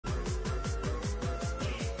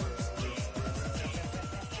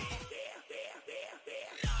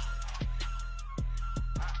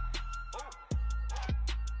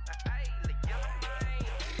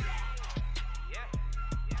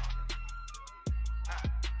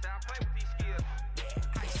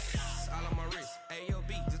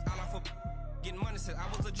money since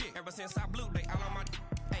I was legit. Ever since I blew, they all on my.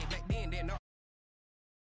 Hey, back then, didn't know.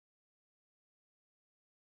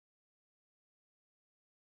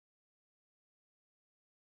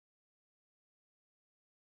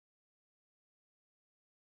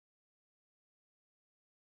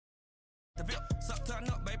 The bill, suck, turn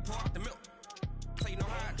up, baby, pour out the milk. So you know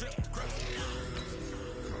how I drip,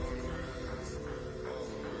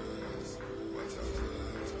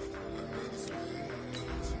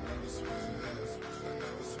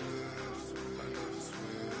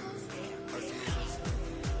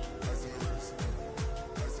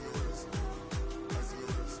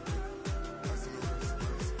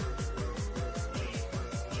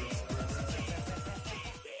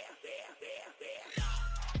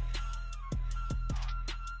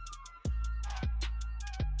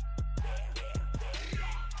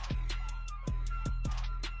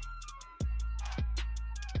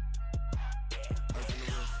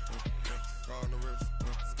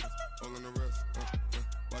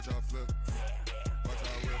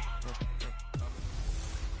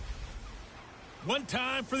 One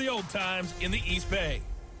time for the old times in the East Bay.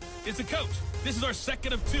 It's a coach. This is our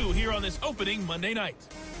second of two here on this opening Monday night.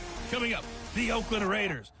 Coming up, the Oakland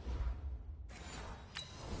Raiders. Here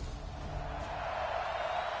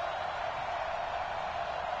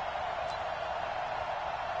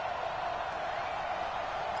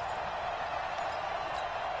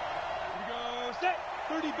we go, set,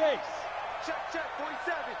 30 base. Check,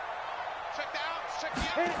 47. Check down, check the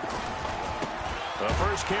out. The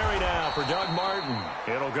first carry now for Doug Martin.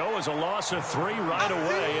 It'll go as a loss of 3 right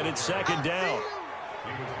away, and it's second down.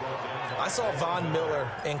 I saw Von Miller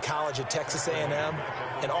in college at Texas A&M,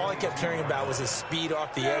 and all I kept hearing about was his speed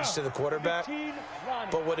off the edge to the quarterback.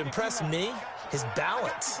 But what impressed me, his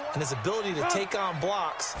balance and his ability to take on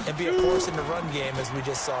blocks and be a force in the run game, as we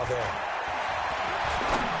just saw there.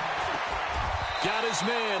 Got his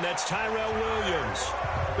man. That's Tyrell Williams.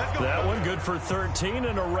 That one good for 13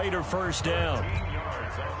 and a Raider first down.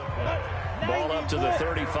 Ball up to the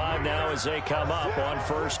 35 now as they come up on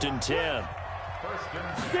 1st and 10.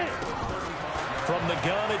 From the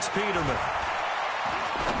gun, it's Peterman.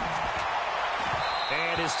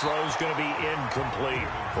 And his throw's going to be incomplete.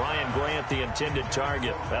 Brian Grant, the intended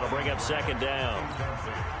target. That'll bring up second down.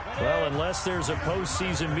 Well, unless there's a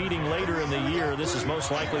postseason meeting later in the year, this is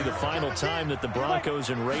most likely the final time that the Broncos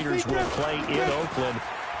and Raiders will play in Oakland.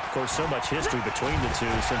 Of course, so much history between the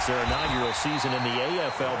two since their inaugural season in the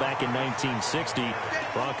AFL back in 1960.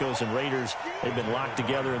 Broncos and Raiders, they've been locked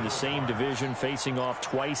together in the same division, facing off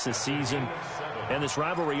twice a season. And this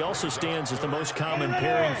rivalry also stands as the most common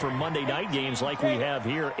pairing for Monday night games like we have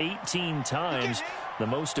here, 18 times, the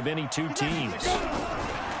most of any two teams.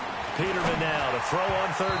 Peterman now to throw on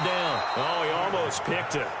 3rd down. Oh, he almost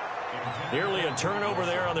picked it. Nearly a turnover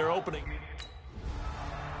there on their opening.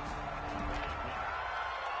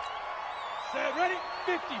 Set, ready,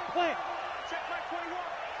 50, plant. Check my 21.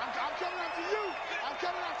 I'm coming after you. I'm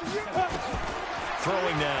coming after you.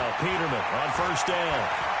 Throwing now, Peterman on 1st down.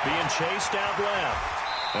 Being chased out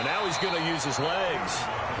left. And now he's going to use his legs.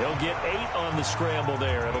 He'll get 8 on the scramble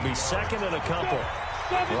there. It'll be 2nd and a couple.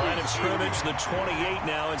 Line of scrimmage, the 28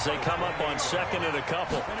 now as they come up on 2nd and a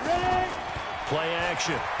couple. Play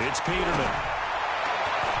action. It's Peterman.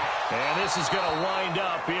 And this is going to wind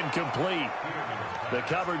up incomplete. The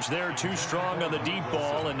coverage there too strong on the deep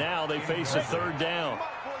ball, and now they face a 3rd down.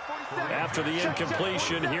 After the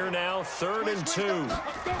incompletion, here now, 3rd and 2.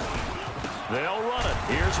 They'll run it.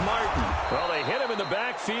 Here's Martin. Well, they hit him in the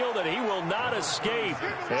backfield, and he will not escape.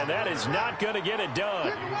 And that is not going to get it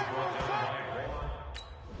done.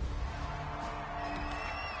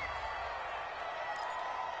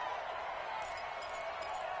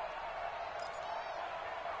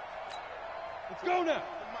 Let's go now.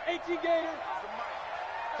 18 Gators.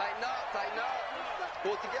 Tighten up.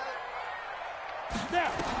 Pull it together. Now.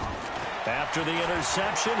 After the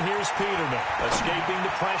interception, here's Peterman, escaping the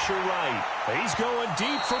pressure right. He's going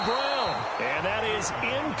deep for Brown, and that is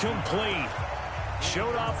incomplete.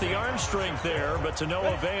 Showed off the arm strength there, but to no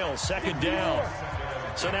avail. 2nd down.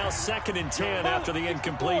 So now 2nd and 10 after the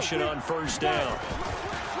incompletion on 1st down.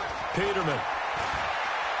 Peterman.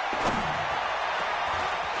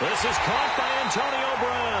 This is caught by Antonio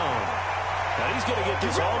Brown. Now he's going to get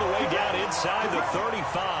this all the way down inside the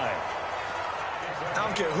 35. I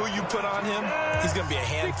don't care who you put on him, he's going to be a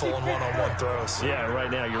handful in one-on-one throws. Yeah,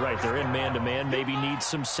 right now, you're right. They're in man-to-man. Maybe needs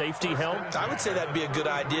some safety help. I would say that'd be a good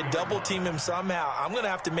idea. Double team him somehow. I'm going to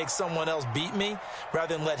have to make someone else beat me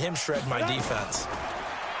rather than let him shred my defense.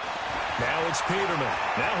 Now it's Peterman.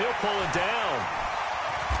 Now he'll pull it down.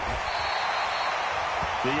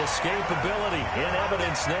 The escapability in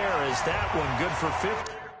evidence there is that one good for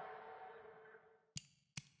 50.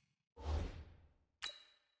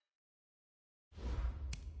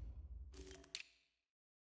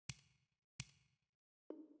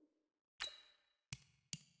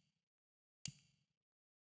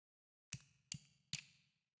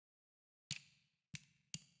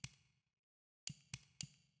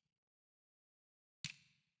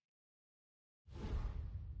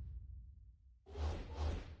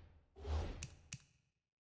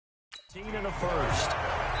 And a first.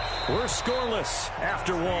 We're scoreless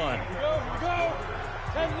after one. Go.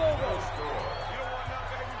 10 logos.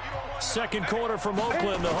 Second quarter from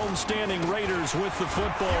Oakland, the homestanding Raiders with the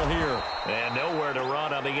football here. And nowhere to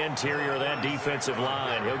run on the interior of that defensive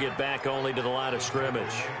line. He'll get back only to the line of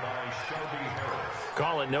scrimmage.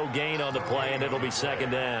 Call it no gain on the play, and it'll be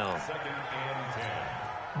second down.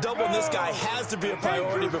 Doubling this guy has to be a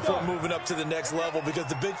priority before moving up to the next level because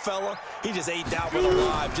the big fella, he just ate that one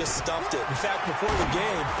alive, just stuffed it. In fact, before the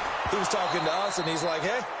game, he was talking to us, and he's like,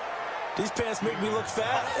 hey, these pants make me look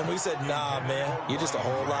fat. And we said, nah, man, you're just a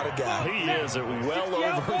whole lot of guy. He is well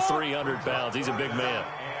over 300 pounds. He's a big man.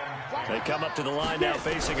 They come up to the line now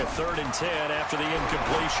facing a 3rd and 10 after the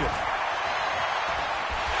incompletion.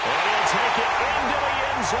 And he'll take it into the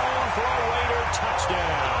end zone for a Raider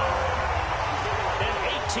touchdown.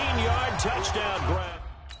 18-yard touchdown grab.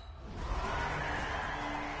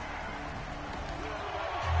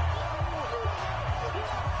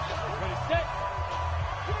 Ready, set.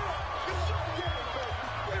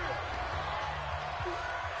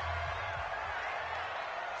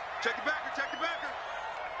 Check the backer, check the backer.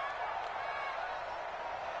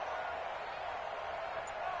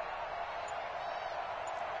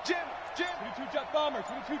 Jim. 22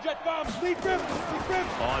 jet bombers. Lead rim.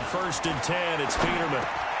 On 1st and 10, it's Peterman.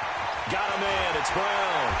 Got a man, it's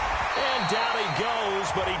Brown. And down he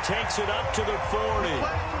goes, but he takes it up to the 40.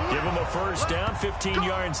 Give him a first down, 15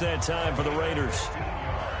 yards that time for the Raiders.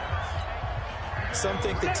 Some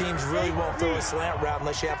think the teams really won't throw a slant route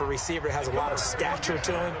unless you have a receiver that has a lot of stature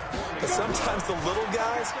to him. But sometimes the little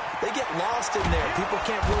guys, they get lost in there. People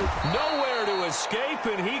can't really... Nowhere to escape,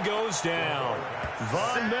 and he goes down.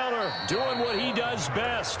 Von Miller doing what he does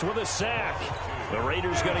best with a sack. The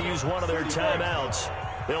Raiders going to use one of their timeouts.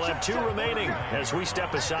 They'll have 2 remaining as we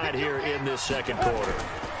step aside here in this second quarter.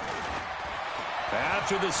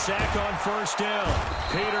 After the sack on 1st down,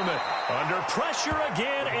 Peterman under pressure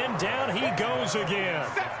again, and down he goes again.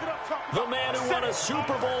 The man who won a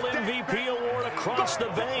Super Bowl MVP award across the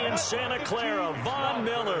bay in Santa Clara, Von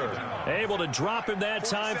Miller, able to drop him that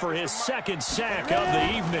time for his 2nd sack of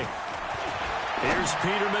the evening. Here's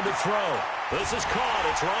Peterman to throw. This is caught.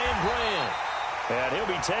 It's Ryan Grant. And he'll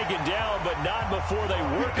be taken down, but not before they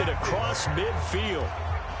work it across midfield.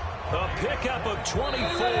 A pickup of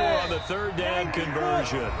 24 on the 3rd down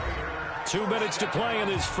conversion. 2 minutes to play in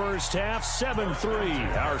this first half.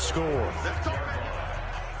 7-3 our score.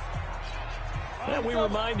 And we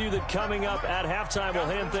remind you that coming up at halftime, we'll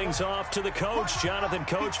hand things off to the coach, Jonathan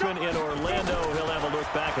Coachman in Orlando. He'll have a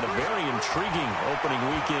look back at a very intriguing opening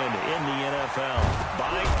weekend in the NFL.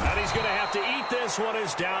 And he's going to have to eat this one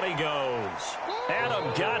as down he goes.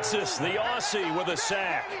 Adam Gotsis, the Aussie, with a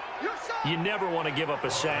sack. You never want to give up a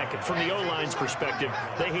sack. And from the O-line's perspective,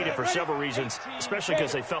 they hate it for several reasons, especially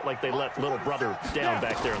because they felt like they let little brother down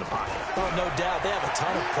back there in the pocket. Oh, no doubt. They have a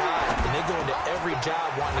ton of pride, and they go into every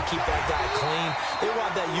job wanting to keep that guy clean. They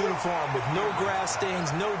want that uniform with no grass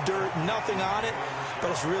stains, no dirt, nothing on it.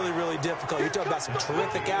 But it's really, really difficult. You're talking about some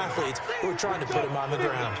terrific athletes who are trying to put him on the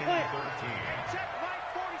ground.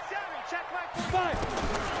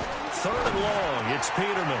 Third and long, it's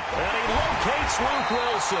Peterman. And he locates Luke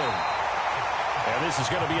Wilson. And this is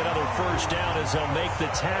going to be another first down as they'll make the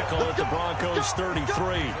tackle at the Broncos'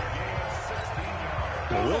 33.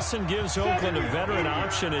 Wilson gives Oakland a veteran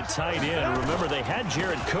option at tight end. Remember, they had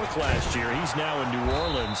Jared Cook last year. He's now in New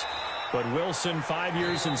Orleans. But Wilson, 5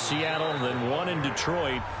 years in Seattle, then 1 in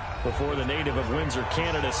Detroit before the native of Windsor,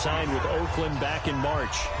 Canada, signed with Oakland back in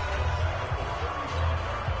March.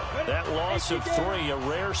 That loss of 3, a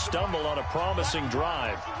rare stumble on a promising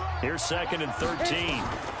drive. Here's 2nd and 13.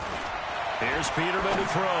 Here's Peterman to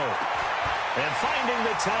throw. And finding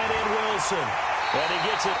the tight end, Wilson. And he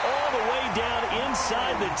gets it all the way down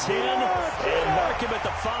inside the 10 and mark him at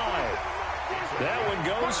the 5. That one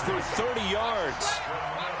goes for 30 yards.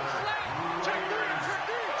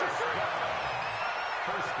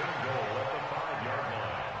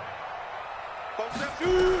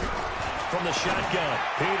 From the shotgun,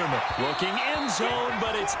 Peterman looking end zone,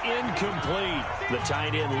 but it's incomplete. The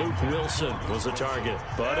tight end, Luke Wilson, was the target,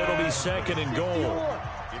 but it'll be 2nd and goal.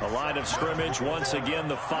 A line of scrimmage, once again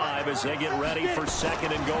the 5 as they get ready for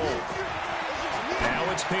 2nd and goal.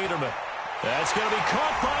 Now it's Peterman. That's going to be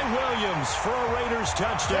caught by Williams for a Raiders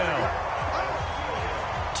touchdown.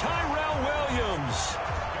 Tyrell Williams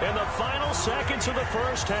in the final seconds of the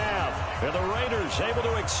first half. And the Raiders able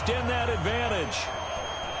to extend that advantage.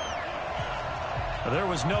 There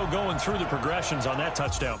was no going through the progressions on that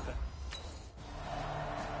touchdown.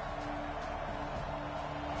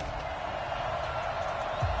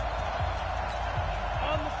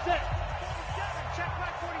 On the set. Check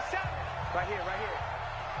back 47. Right here.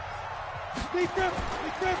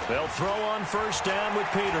 They'll throw on first down with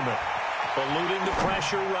Peterman. Eluding the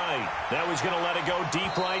pressure right. That was going to let it go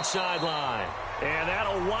deep right sideline. And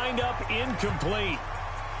that'll wind up incomplete.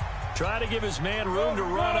 Try to give his man room to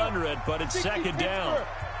run under it, but it's 2nd down.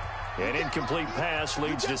 An incomplete pass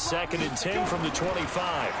leads to 2nd and 10 from the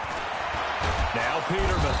 25. Now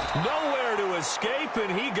Peterman. Nowhere to escape,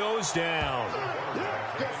 and he goes down.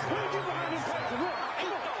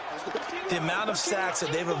 The amount of sacks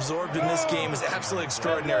that they've absorbed in this game is absolutely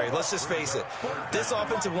extraordinary. Let's just face it. This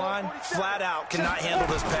offensive line, flat out, cannot handle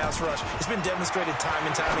this pass rush. It's been demonstrated time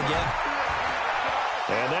and time again.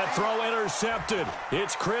 And that throw intercepted.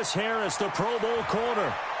 It's Chris Harris, the Pro Bowl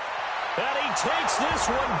corner. And he takes this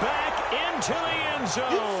one back into the end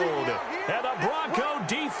zone. And the Bronco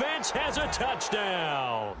defense has a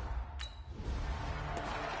touchdown.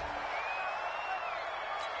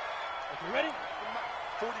 You ready?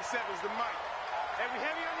 47's the mic. Heavy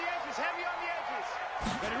on the edges.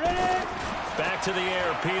 Ready? Back to the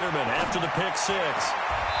air, Peterman after the pick 6.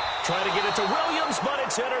 Trying to get it to Williams, but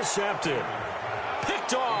it's intercepted.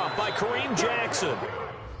 Picked off by Kareem Jackson.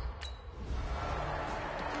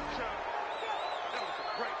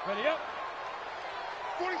 Ready up.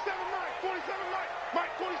 47 Mike, 47.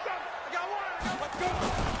 I got one. Let's go.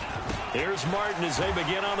 Here's Martin as they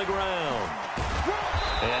begin on the ground.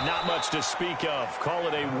 And not much to speak of. Call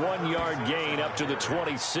it a 1-yard gain up to the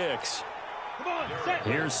 26.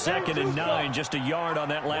 Here's 2nd and 9, just a yard on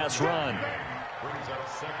that last run.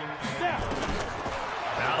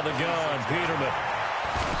 Out of the gun, Peterman.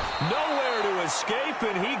 Nowhere to escape,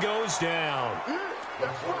 and he goes down.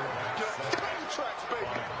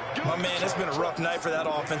 My man, it's been a rough night for that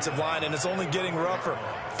offensive line, and it's only getting rougher.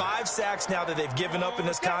 5 sacks now that they've given up in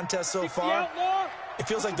this contest so far. It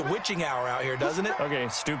feels like the witching hour out here, doesn't it? Okay,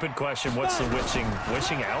 stupid question. What's the witching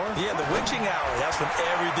hour? Yeah, the witching hour. That's when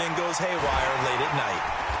everything goes haywire late at night.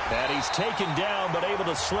 And he's taken down, but able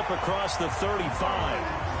to slip across the 35.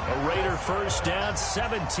 A Raider first down,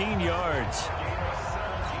 17 yards.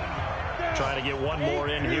 Trying to get one more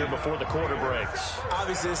in here before the quarter breaks.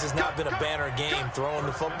 Obviously, this has not been a banner game throwing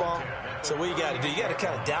the football. So what you got to do, you got to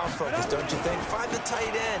kind of down focus, don't you think? Find the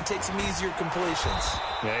tight end, take some easier completions.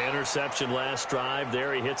 Yeah, interception last drive.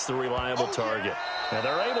 There he hits the reliable target. And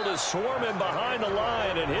they're able to swarm him behind the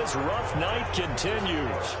line, and his rough night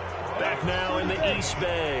continues. Back now in the East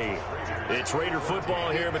Bay. It's Raider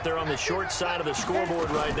football here, but they're on the short side of the scoreboard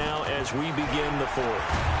right now as we begin the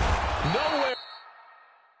 4th. Nowhere.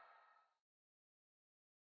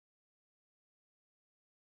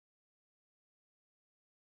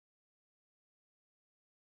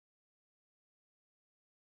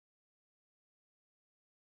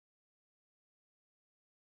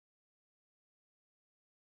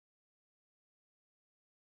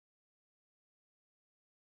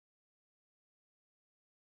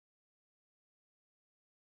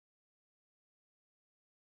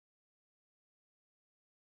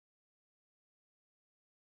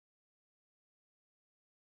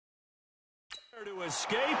 To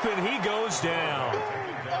escape, and he goes down.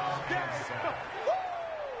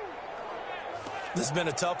 This has been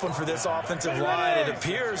a tough one for this offensive line. It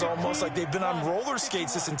appears almost like they've been on roller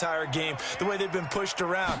skates this entire game, the way they've been pushed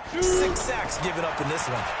around. 6 sacks given up in this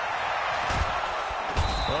one.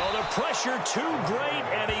 Oh, the pressure too great,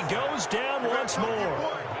 and he goes down once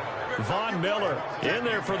more. Von Miller in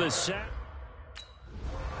there for the sack.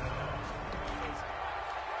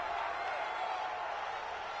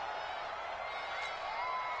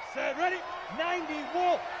 Set, ready? 90,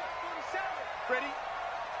 Wolf. Ready?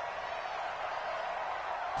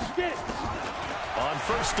 Get it. On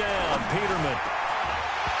first down, Peterman.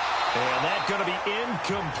 And that's going to be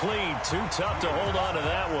incomplete. Too tough to hold on to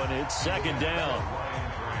that one. It's 2nd down.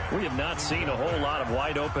 We have not seen a whole lot of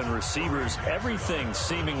wide-open receivers. Everything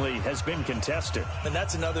seemingly has been contested. And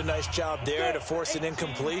that's another nice job there to force an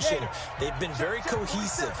incompletion. They've been very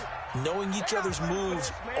cohesive, knowing each other's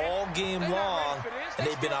moves all game long, and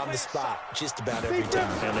they've been on the spot just about every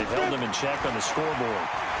time. And they've held them in check on the scoreboard.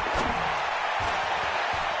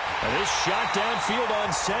 And this shot downfield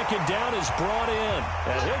on second down is brought in.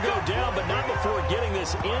 And he'll go down, but not before getting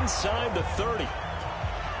this inside the 30.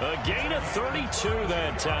 A gain of 32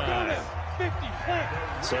 that time.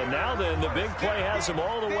 So now then, the big play has him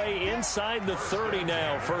all the way inside the 30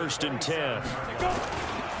 now, 1st and 10.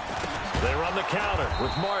 They run the counter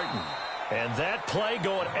with Martin. And that play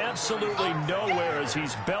going absolutely nowhere as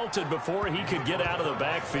he's belted before he could get out of the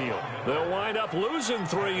backfield. They'll wind up losing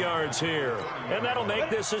 3 yards here. And that'll make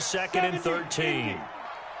this a 2nd and 13.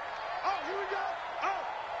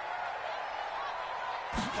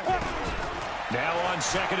 Now on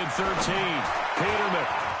 2nd and 13, Peterman.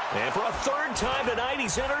 And for a 3rd time tonight,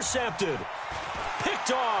 he's intercepted.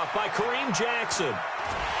 Picked off by Kareem Jackson.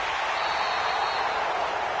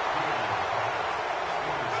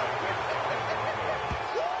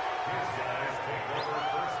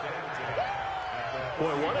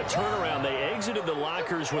 Boy, what a turnaround. They exited the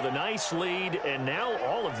lockers with a nice lead, and now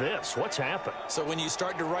all of this. What's happened? So when you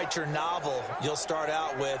start to write your novel, you'll start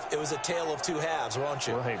out with, it was a tale of 2 halves, won't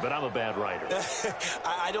you? Right, but I'm a bad writer.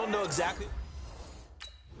 I don't know exactly.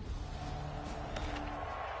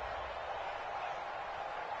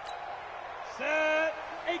 Set.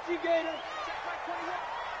 18 Gator.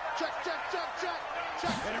 Check.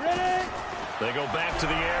 Ready? They go back to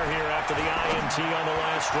the air here after the INT on the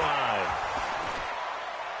last drive.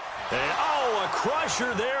 And, oh, a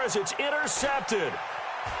crusher there as it's intercepted.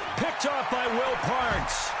 Picked off by Will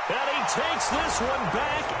Parks. And he takes this one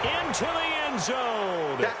back into the end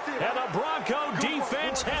zone. And the Bronco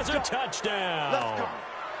defense has a touchdown.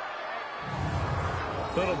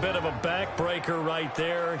 Little bit of a backbreaker right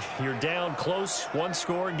there. You're down close,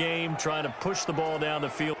 1-score game, trying to push the ball down the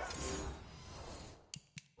field.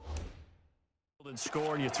 And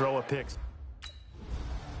score, and you throw a pick. A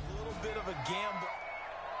little bit of a gamble.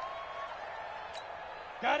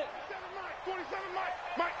 Got it. 27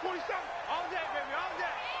 Mike, 27. All day, baby, all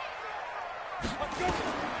day. Let's go.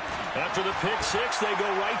 After the pick 6, they go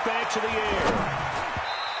right back to the air.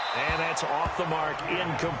 And that's off the mark,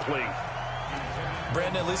 incomplete.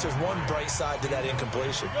 Brandon, at least there's one bright side to that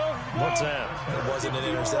incompletion. What's that? It wasn't an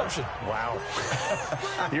interception. Wow.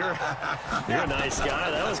 You're a nice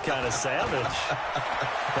guy. That was kind of savage.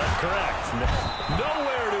 But correct.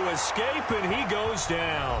 Nowhere to escape, and he goes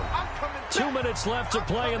down. 2 minutes left to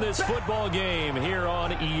play in this football game here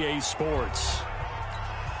on EA Sports.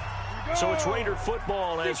 So it's Raider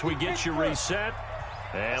football as we get you reset.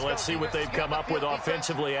 And let's see what they've come up with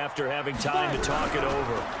offensively after having time to talk it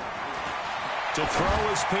over. To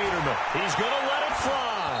throw is Peterman. He's going to let it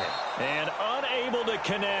fly. And unable to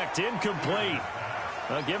connect. Incomplete.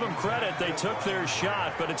 I'll give them credit. They took their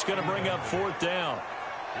shot, but it's going to bring up 4th down.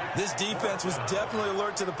 This defense was definitely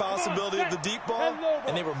alert to the possibility of the deep ball,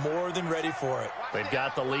 and they were more than ready for it. They've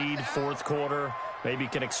got the lead, 4th quarter. Maybe you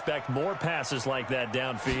can expect more passes like that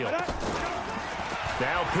downfield.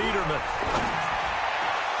 Now Peterman.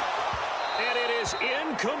 And it is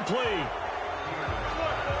incomplete.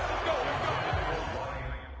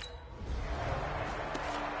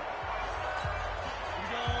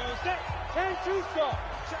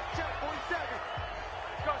 Check, 47.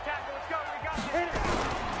 Let's go, tackle, let's go. We got it.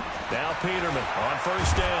 Now Peterman on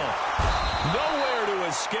 1st down. Nowhere to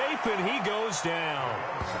escape, and he goes down.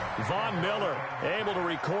 Von Miller able to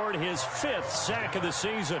record his 5th sack of the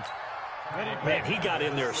season. Man, he got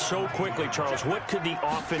in there so quickly, Charles. What could the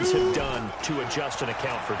offense have done to adjust and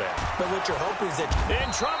account for that? But what you're hoping is that... In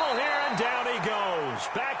trouble here, and down he goes.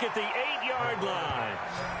 Back at the 8-yard line.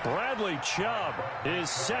 Bradley Chubb, his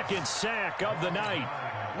 2nd sack of the night.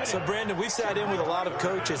 So, Brandon, we've sat in with a lot of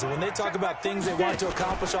coaches, and when they talk about things they want to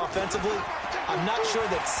accomplish offensively, I'm not sure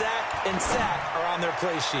that sack and sack are on their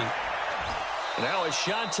play sheet. Now a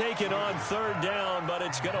shot taken on 3rd down, but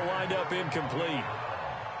it's going to wind up incomplete.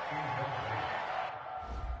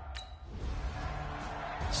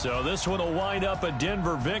 So this one will wind up a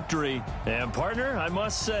Denver victory. And, partner, I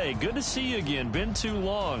must say, good to see you again. Been too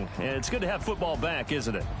long. And it's good to have football back,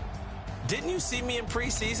 isn't it? Didn't you see me in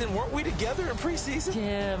preseason? Weren't we together in preseason?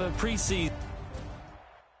 Yeah, but preseason.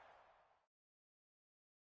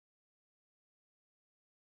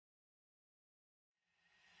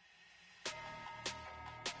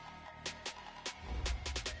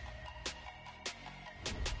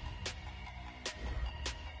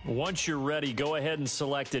 Once you're ready, go ahead and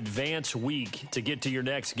select Advance Week to get to your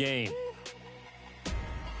next game.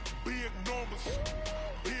 Big numbers,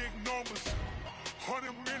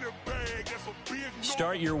 100-minute bag, that's a big number.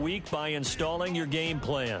 Start your week by installing your game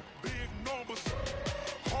plan. Big numbers,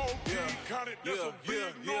 whole team counted, that's a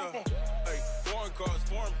big number. Hey, foreign cars,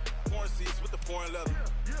 foreign foreign seats with the foreign leather.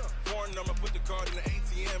 Foreign number, put the card in the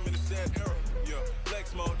ATM in the sad era. Yeah,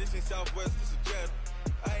 flex mode, this ain't Southwest, this is Jet.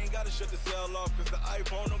 I ain't gotta shut the cell off, cause the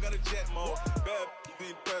iPhone don't got a jet mode. Bad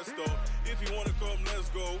be pesto. If you wanna come, let's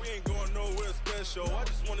go. We ain't going nowhere special. I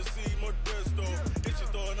just wanna see Modesto. Hit your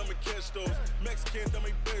thought, I'ma catch those. Mexican,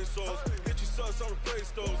 dummy pesos. Hit your sauce, I'll replace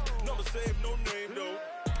those. Number save, no name though.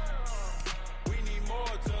 We need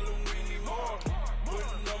more, tell them we need more.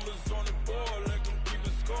 Putting numbers on the board like I'm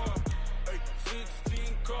keeping score. Ay,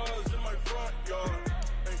 16 cars in my front yard.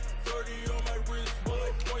 Ay, 30 on my wrist,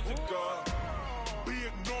 bullet point to God.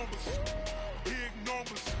 Big numbers, big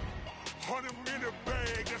numbers. 100 in the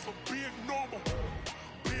bag, that's a big number.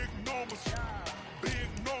 Big numbers, big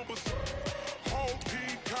numbers. Whole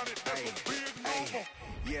team counted, that's a big number.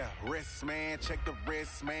 Yeah, wrist man, check the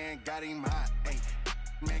wrist man, got him hot. Ay,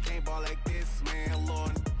 man can't ball like this, man.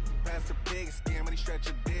 Lord, pass the big skin, but he stretch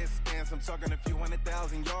a distance. I'm talking a few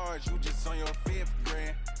 100,000 yards, you just on your 5th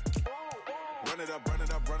grand. Run it up, run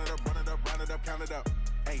it up, run it up, run it up, run it up, count it up.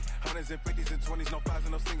 Ay, 100s and 50s and 20s, no 5s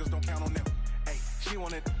and no singles, don't count on them. Ay, she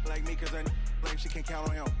want it like me, cause her like she can't count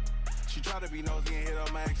on him. She try to be nosy and hit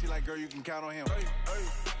her max, she like, girl, you can count on him. Ay, ay,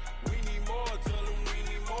 we need more, tell them